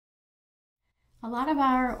A lot of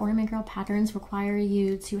our Ornament Girl patterns require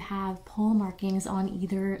you to have pole markings on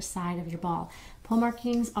either side of your ball. Pole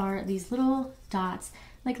markings are these little dots,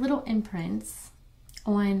 like little imprints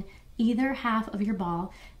on either half of your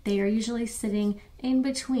ball. They are usually sitting in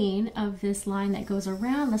between of this line that goes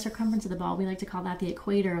around the circumference of the ball. We like to call that the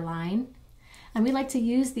equator line. And we like to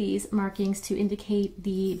use these markings to indicate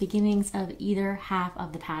the beginnings of either half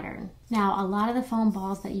of the pattern. Now, a lot of the foam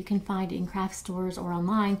balls that you can find in craft stores or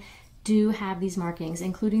online do have these markings,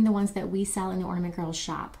 including the ones that we sell in the Ornament Girls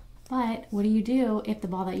shop. But what do you do if the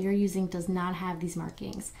ball that you're using does not have these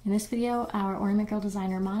markings? In this video, our Ornament Girl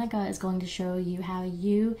Designer Monica is going to show you how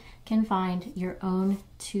you can find your own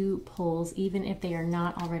two poles, even if they are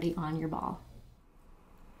not already on your ball.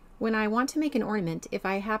 When I want to make an ornament, if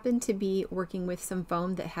I happen to be working with some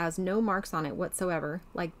foam that has no marks on it whatsoever,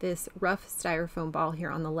 like this rough styrofoam ball here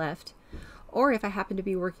on the left, or if I happen to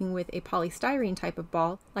be working with a polystyrene type of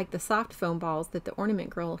ball, like the soft foam balls that the Ornament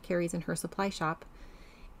Girl carries in her supply shop,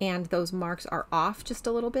 and those marks are off just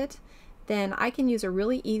a little bit, then I can use a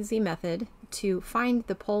really easy method to find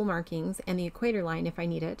the pole markings and the equator line if I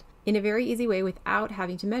need it in a very easy way without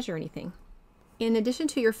having to measure anything. In addition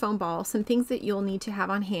to your foam ball, some things that you'll need to have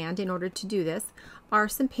on hand in order to do this are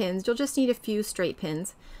some pins. You'll just need a few straight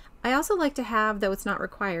pins. I also like to have, though it's not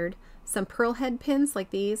required, some pearl head pins like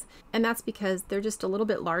these, and that's because they're just a little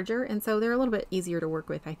bit larger and so they're a little bit easier to work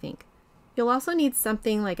with, I think. You'll also need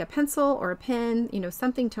something like a pencil or a pen,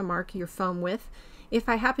 something to mark your foam with. If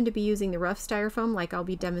I happen to be using the rough styrofoam, like I'll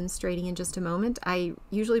be demonstrating in just a moment, I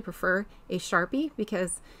usually prefer a Sharpie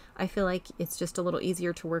because I feel like it's just a little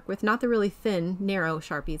easier to work with. Not the really thin, narrow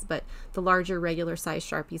Sharpies, but the larger, regular size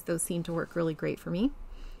Sharpies. Those seem to work really great for me.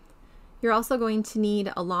 You're also going to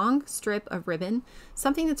need a long strip of ribbon,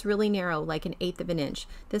 something that's really narrow, like 1/8 of an inch.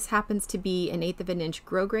 This happens to be 1/8 of an inch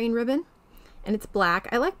GROSGRAIN ribbon, and it's black.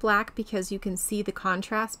 I like black because you can see the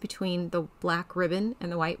contrast between the black ribbon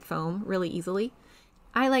and the white foam really easily.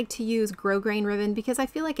 I like to use GROSGRAIN ribbon because I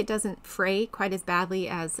feel like it doesn't fray quite as badly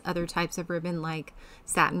as other types of ribbon like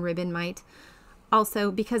satin ribbon might.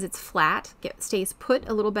 Also, because it's flat, it stays put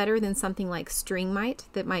a little better than something like string might,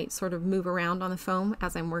 that might sort of move around on the foam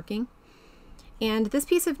as I'm working. And this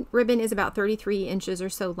piece of ribbon is about 33 inches or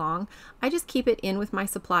so long. I just keep it in with my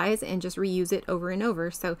supplies and just reuse it over and over.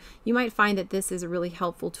 So you might find that this is a really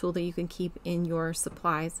helpful tool that you can keep in your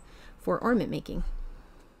supplies for ornament making.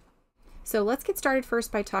 So let's get started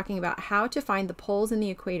first by talking about how to find the poles in the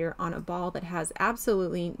equator on a ball that has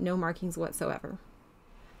absolutely no markings whatsoever.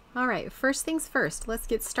 All right, first things first, let's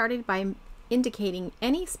get started by indicating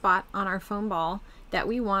any spot on our foam ball that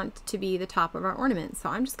we want to be the top of our ornament. So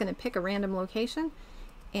I'm just going to pick a random location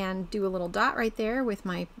and do a little dot right there with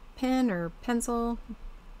my pen or pencil,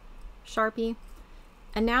 Sharpie.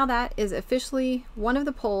 And now that is officially one of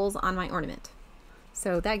the poles on my ornament.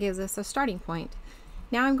 So that gives us a starting point.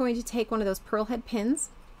 Now I'm going to take one of those pearl head pins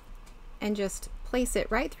and just place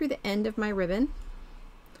it right through the end of my ribbon,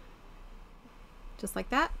 just like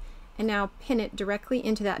that, and now pin it directly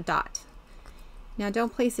into that dot. Now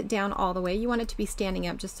don't place it down all the way, you want it to be standing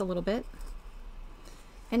up just a little bit.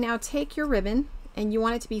 And now take your ribbon and you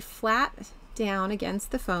want it to be flat down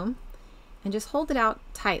against the foam and just hold it out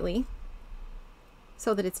tightly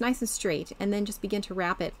so that it's nice and straight, and then just begin to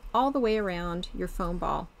wrap it all the way around your foam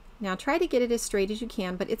ball. Now try to get it as straight as you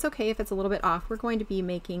can, but it's okay if it's a little bit off. We're going to be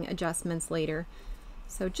making adjustments later.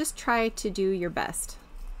 So just try to do your best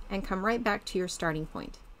and come right back to your starting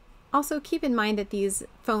point. Also keep in mind that these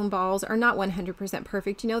foam balls are not 100%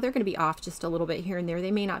 perfect. They're going to be off just a little bit here and there.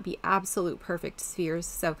 They may not be absolute perfect spheres.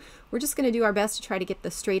 So we're just going to do our best to try to get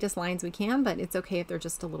the straightest lines we can, but it's okay if they're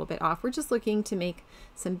just a little bit off. We're just looking to make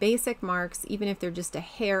some basic marks, even if they're just a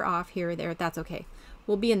hair off here or there, that's okay.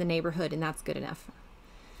 We'll be in the neighborhood and that's good enough.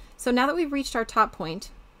 So now that we've reached our top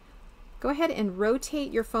point, go ahead and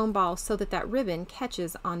rotate your foam ball so that that ribbon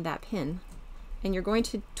catches on that pin. And you're going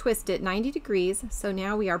to twist it 90 degrees. So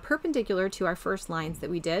now we are perpendicular to our first lines that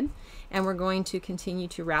we did, and we're going to continue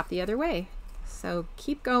to wrap the other way. So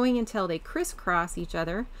keep going until they crisscross each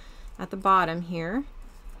other at the bottom here.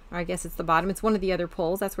 Or I guess it's the bottom, it's one of the other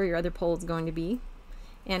poles. That's where your other pole is going to be.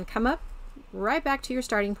 And come up right back to your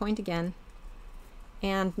starting point again.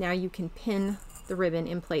 And now you can pin the ribbon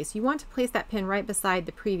in place. You want to place that pin right beside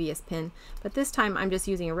the previous pin, but this time I'm just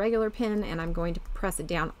using a regular pin and I'm going to press it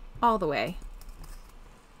down all the way.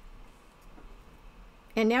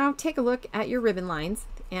 And now take a look at your ribbon lines,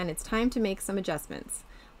 and it's time to make some adjustments.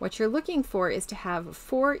 What you're looking for is to have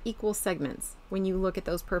 4 equal segments when you look at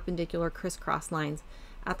those perpendicular crisscross lines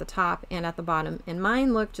at the top and at the bottom, and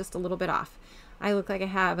mine look just a little bit off. I look like I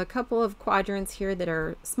have a couple of quadrants here that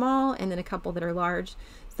are small and then a couple that are large.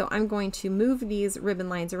 So I'm going to move these ribbon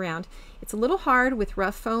lines around. It's a little hard with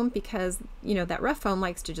rough foam because, you know, that rough foam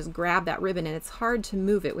likes to just grab that ribbon and it's hard to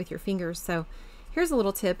move it with your fingers. So here's a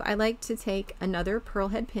little tip. I like to take another pearl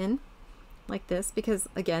head pin like this because,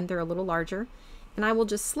 again, they're a little larger, and I will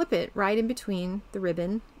just slip it right in between the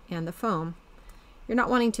ribbon and the foam. You're not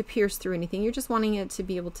wanting to pierce through anything. You're just wanting it to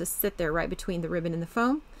be able to sit there right between the ribbon and the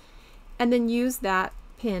foam, and then use that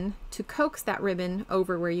pin to coax that ribbon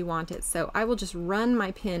over where you want it. So I will just run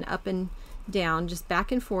my pin up and down, just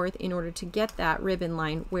back and forth, in order to get that ribbon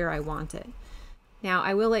line where I want it. Now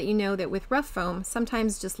I will let you know that with rough foam,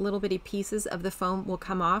 sometimes just little bitty pieces of the foam will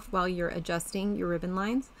come off while you're adjusting your ribbon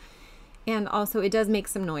lines. And also it does make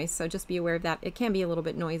some noise, so just be aware of that. It can be a little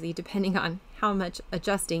bit noisy depending on how much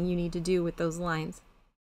adjusting you need to do with those lines.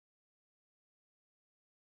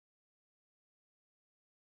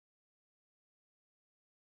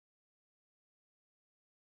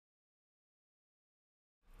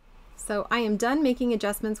 So I am done making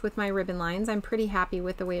adjustments with my ribbon lines. I'm pretty happy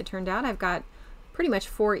with the way it turned out. I've got pretty much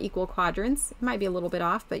 4 equal quadrants. It might be a little bit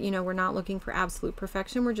off, but you know, we're not looking for absolute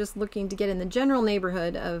perfection. We're just looking to get in the general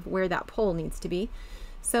neighborhood of where that pole needs to be.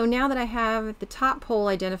 So now that I have the top pole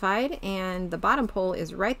identified and the bottom pole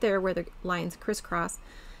is right there where the lines crisscross,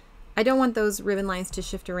 I don't want those ribbon lines to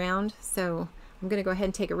shift around, so I'm going to go ahead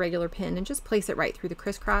and take a regular pin and just place it right through the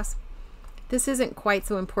crisscross. This isn't quite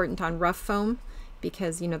so important on rough foam,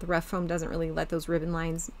 because, you know, the rough foam doesn't really let those ribbon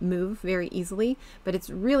lines move very easily, but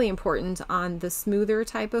it's really important on the smoother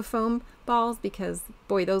type of foam balls because,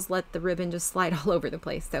 boy, those let the ribbon just slide all over the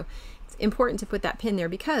place. So it's important to put that pin there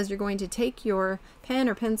because you're going to take your pen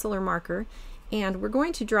or pencil or marker and we're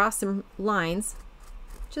going to draw some lines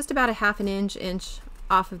just about a ½ inch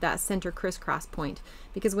off of that center crisscross point,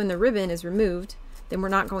 because when the ribbon is removed, then we're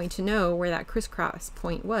not going to know where that crisscross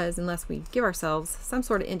point was unless we give ourselves some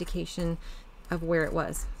sort of indication of where it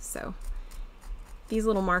was. So these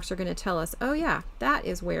little marks are going to tell us, oh yeah, that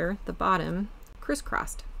is where the bottom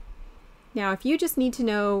crisscrossed. Now if you just need to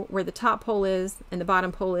know where the top pole is and the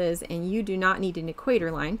bottom pole is and you do not need an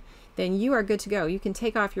equator line, then you are good to go. You can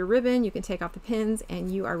take off your ribbon, you can take off the pins, and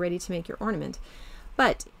you are ready to make your ornament.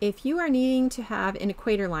 But if you are needing to have an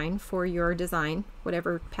equator line for your design,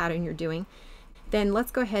 whatever pattern you're doing, then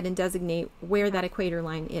let's go ahead and designate where that equator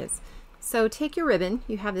line is. So take your ribbon,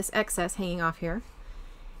 you have this excess hanging off here,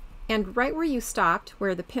 and right where you stopped,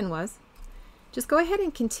 where the pin was, just go ahead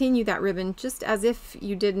and continue that ribbon just as if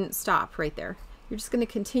you didn't stop right there. You're just going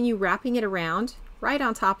to continue wrapping it around right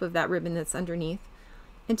on top of that ribbon that's underneath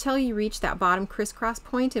until you reach that bottom crisscross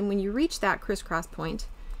point. And when you reach that crisscross point,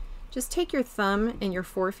 just take your thumb and your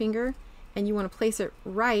forefinger and you want to place it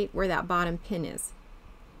right where that bottom pin is.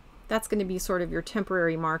 That's going to be sort of your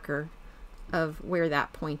temporary marker of where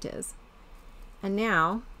that point is. And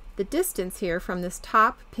now the distance here from this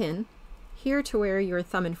top pin here to where your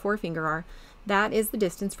thumb and forefinger are, that is the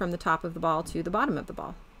distance from the top of the ball to the bottom of the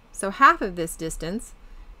ball. So half of this distance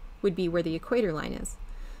would be where the equator line is.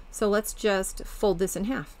 So let's just fold this in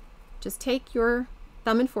half. Just take your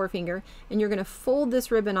thumb and forefinger and you're going to fold this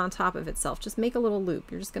ribbon on top of itself. Just make a little loop.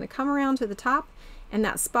 You're just going to come around to the top, and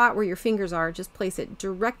that spot where your fingers are, just place it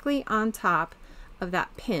directly on top of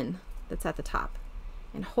that pin that's at the top.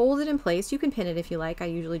 And hold it in place. You can pin it if you like. I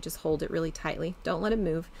usually just hold it really tightly. Don't let it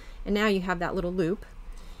move. And now you have that little loop.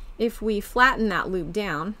 If we flatten that loop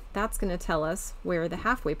down, that's going to tell us where the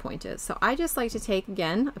halfway point is. So I just like to take,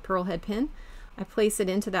 again, a pearl head pin. I place it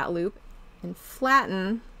into that loop and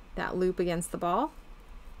flatten that loop against the ball.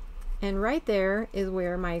 And right there is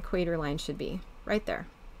where my equator line should be, right there.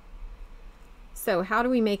 So how do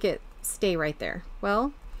we make it stay right there?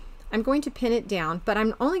 Well, I'm going to pin it down, but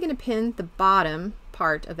I'm only going to pin the bottom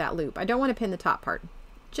part of that loop. I don't want to pin the top part.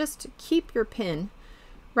 Just keep your pin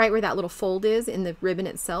right where that little fold is in the ribbon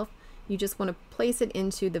itself. You just want to place it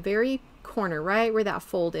into the very corner, right where that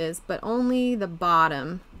fold is, but only the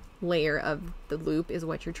bottom layer of the loop is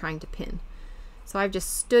what you're trying to pin. So I've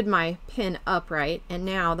just stood my pin upright, and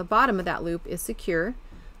now the bottom of that loop is secure.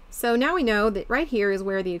 So now we know that right here is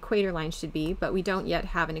where the equator line should be, but we don't yet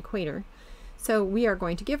have an equator. So we are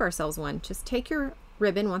going to give ourselves one. Just take your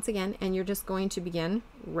ribbon once again, and you're just going to begin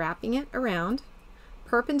wrapping it around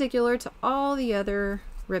perpendicular to all the other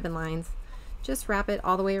ribbon lines. Just wrap it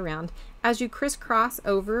all the way around. As you crisscross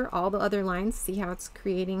over all the other lines, see how it's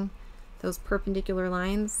creating those perpendicular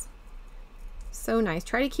lines? So nice.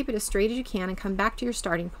 Try to keep it as straight as you can and come back to your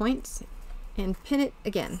starting point and pin it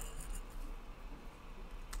again.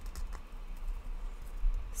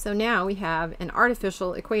 So now we have an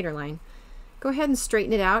artificial equator line. Go ahead and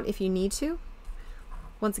straighten it out if you need to.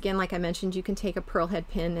 Once again, like I mentioned, you can take a pearl head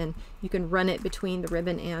pin and you can run it between the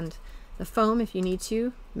ribbon and the foam if you need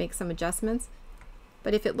to make some adjustments.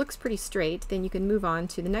 But if it looks pretty straight, then you can move on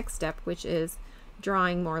to the next step, which is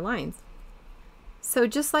drawing more lines. So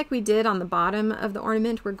just like we did on the bottom of the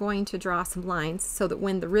ornament, we're going to draw some lines so that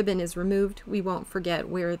when the ribbon is removed, we won't forget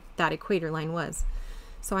where that equator line was.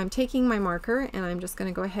 So I'm taking my marker and I'm just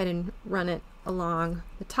going to go ahead and run it along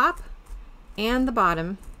the top and the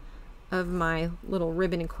bottom of my little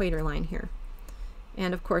ribbon equator line here.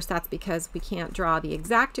 And of course that's because we can't draw the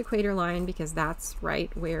exact equator line because that's right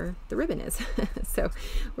where the ribbon is. So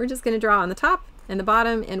we're just going to draw on the top and the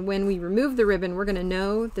bottom, and when we remove the ribbon, we're going to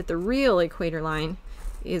know that the real equator line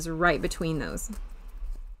is right between those.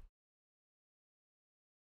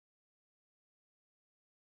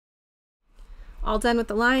 All done with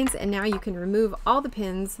the lines, and now you can remove all the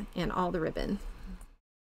pins and all the ribbon.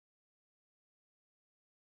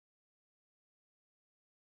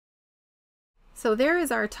 So there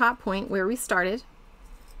is our top point where we started.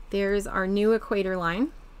 There's our new equator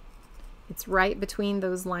line. It's right between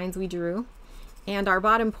those lines we drew. And our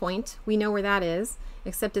bottom point, we know where that is,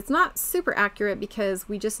 except it's not super accurate because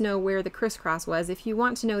we just know where the crisscross was. If you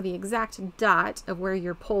want to know the exact dot of where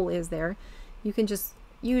your pole is there, you can just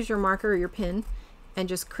use your marker or your pin and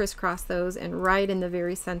just crisscross those, and right in the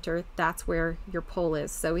very center, that's where your pole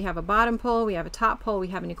is. So we have a bottom pole, we have a top pole, we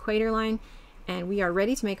have an equator line, and we are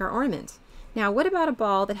ready to make our ornament. Now, what about a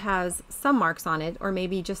ball that has some marks on it, or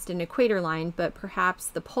maybe just an equator line, but perhaps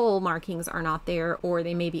the pole markings are not there, or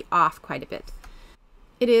they may be off quite a bit?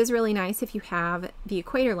 It is really nice if you have the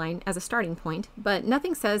equator line as a starting point, but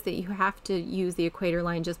nothing says that you have to use the equator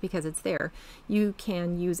line just because it's there. You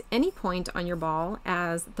can use any point on your ball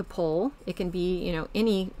as the pole. It can be,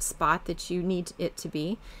 any spot that you need it to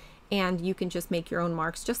be, and you can just make your own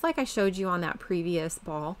marks, just like I showed you on that previous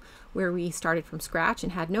ball where we started from scratch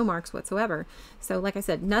and had no marks whatsoever. So like I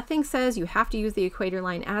said, nothing says you have to use the equator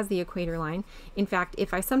line as the equator line. In fact,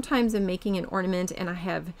 if I sometimes am making an ornament and I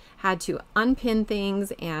have had to unpin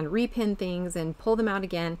things and repin things and pull them out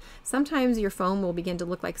again, sometimes your foam will begin to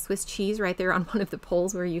look like Swiss cheese right there on one of the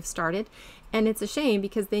poles where you've started. And it's a shame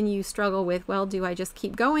because then you struggle with, well, do I just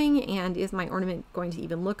keep going, and is my ornament going to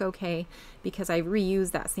even look okay because I've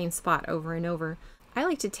reused that same spot over and over. I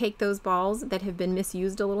like to take those balls that have been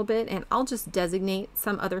misused a little bit, and I'll just designate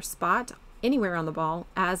some other spot anywhere on the ball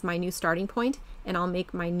as my new starting point, and I'll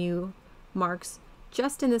make my new marks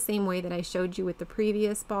just in the same way that I showed you with the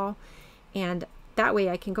previous ball. And that way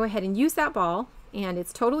I can go ahead and use that ball, and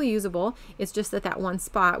it's totally usable. It's just that that one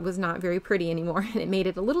spot was not very pretty anymore, and it made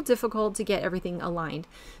it a little difficult to get everything aligned.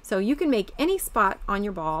 So you can make any spot on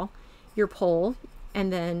your ball your pole,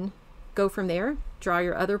 and then go from there, draw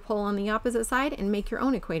your other pole on the opposite side, and make your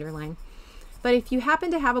own equator line. But if you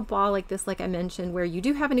happen to have a ball like this, like I mentioned, where you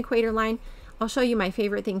do have an equator line, I'll show you my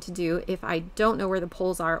favorite thing to do if I don't know where the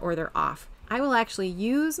poles are or they're off. I will actually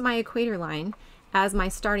use my equator line as my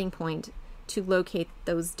starting point to locate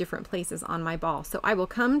those different places on my ball. So I will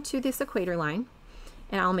come to this equator line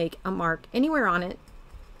and I'll make a mark anywhere on it,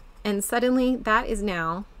 and suddenly that is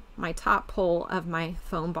now my top pole of my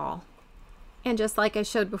foam ball. And just like I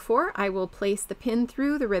showed before, I will place the pin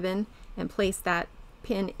through the ribbon and place that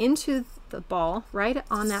pin into the ball right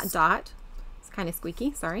on that dot. It's kind of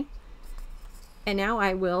squeaky, sorry. And now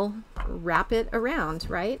I will wrap it around,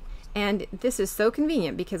 right? And this is so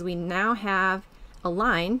convenient because we now have a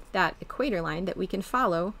line, that equator line, that we can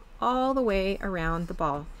follow all the way around the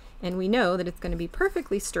ball. And we know that it's going to be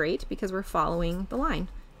perfectly straight because we're following the line.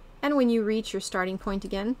 And when you reach your starting point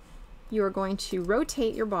again, you are going to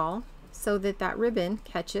rotate your ball so that that ribbon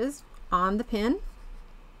catches on the pin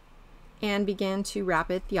and begin to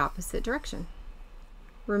wrap it the opposite direction.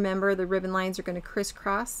 Remember, the ribbon lines are going to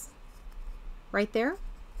crisscross right there.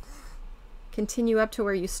 Continue up to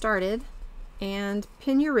where you started and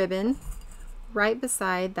pin your ribbon right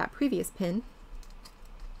beside that previous pin.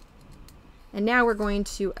 And now we're going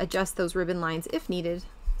to adjust those ribbon lines if needed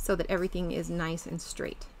so that everything is nice and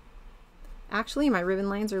straight. Actually, my ribbon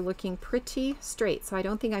lines are looking pretty straight, so I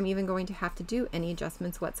don't think I'm even going to have to do any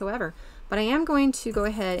adjustments whatsoever. But I am going to go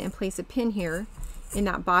ahead and place a pin here in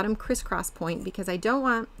that bottom crisscross point because I don't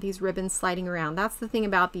want these ribbons sliding around. That's the thing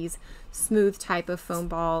about these smooth type of foam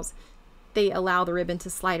balls. They allow the ribbon to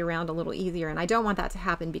slide around a little easier, and I don't want that to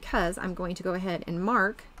happen because I'm going to go ahead and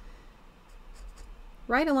mark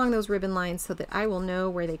right along those ribbon lines so that I will know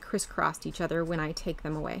where they crisscrossed each other when I take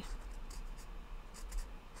them away.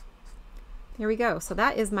 There we go. So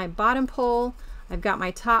that is my bottom pole. I've got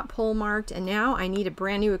my top pole marked, and now I need a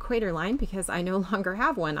brand new equator line because I no longer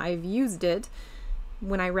have one. I've used it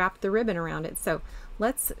when I wrapped the ribbon around it. So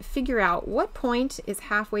let's figure out what point is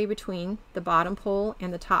halfway between the bottom pole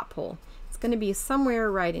and the top pole. It's going to be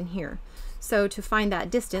somewhere right in here. So to find that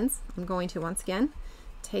distance, I'm going to once again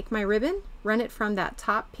take my ribbon, run it from that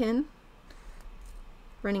top pin,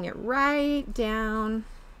 running it right down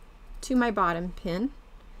to my bottom pin,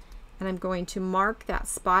 and I'm going to mark that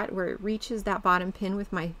spot where it reaches that bottom pin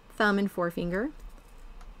with my thumb and forefinger.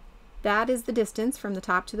 That is the distance from the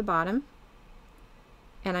top to the bottom,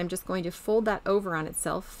 and I'm just going to fold that over on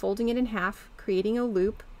itself, folding it in half, creating a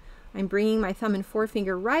loop. I'm bringing my thumb and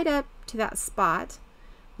forefinger right up to that spot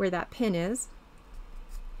where that pin is,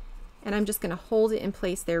 and I'm just going to hold it in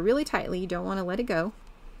place there really tightly. You don't want to let it go.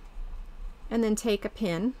 And then take a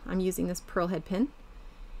pin, I'm using this pearl head pin,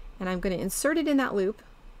 and I'm going to insert it in that loop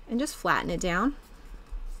and just flatten it down.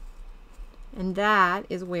 And that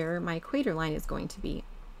is where my equator line is going to be.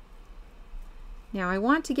 Now I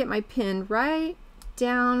want to get my pin right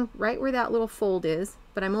down, right where that little fold is,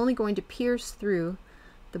 but I'm only going to pierce through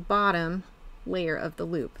the bottom layer of the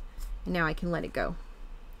loop. And now I can let it go.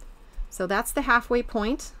 So that's the halfway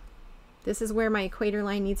point. This is where my equator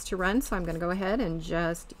line needs to run, so I'm going to go ahead and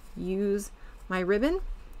just use my ribbon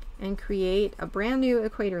and create a brand new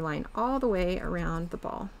equator line all the way around the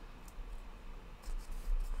ball.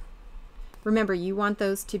 Remember, you want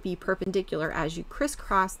those to be perpendicular as you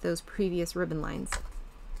crisscross those previous ribbon lines.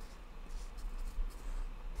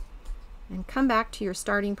 And come back to your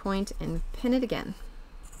starting point and pin it again.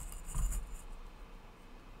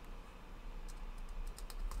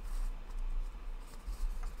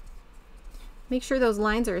 Make sure those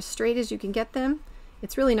lines are as straight as you can get them.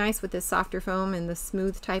 It's really nice with this softer foam and the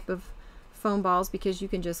smooth type of foam balls because you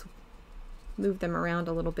can just move them around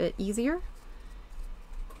a little bit easier.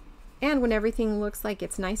 And when everything looks like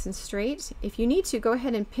it's nice and straight, if you need to, go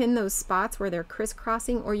ahead and pin those spots where they're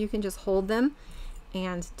crisscrossing, or you can just hold them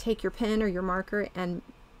and take your pen or your marker and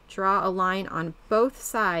draw a line on both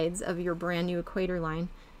sides of your brand new equator line,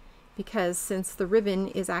 because since the ribbon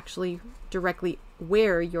is actually directly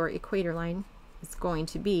where your equator line is going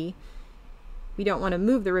to be, we don't want to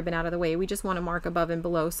move the ribbon out of the way. We just want to mark above and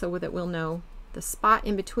below so that we'll know the spot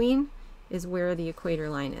in between is where the equator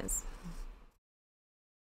line is.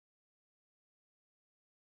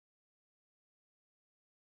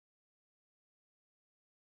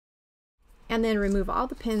 And then remove all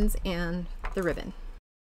the pins and the ribbon.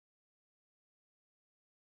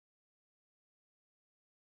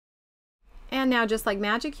 And now, just like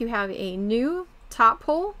magic, you have a new top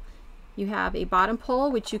pole. You have a bottom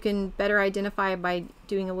pole, which you can better identify by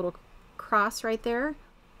doing a little cross right there.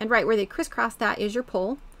 And right where they crisscross, that is your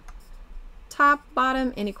pole. Top,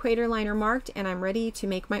 bottom, and equator line are marked, and I'm ready to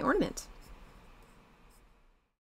make my ornament.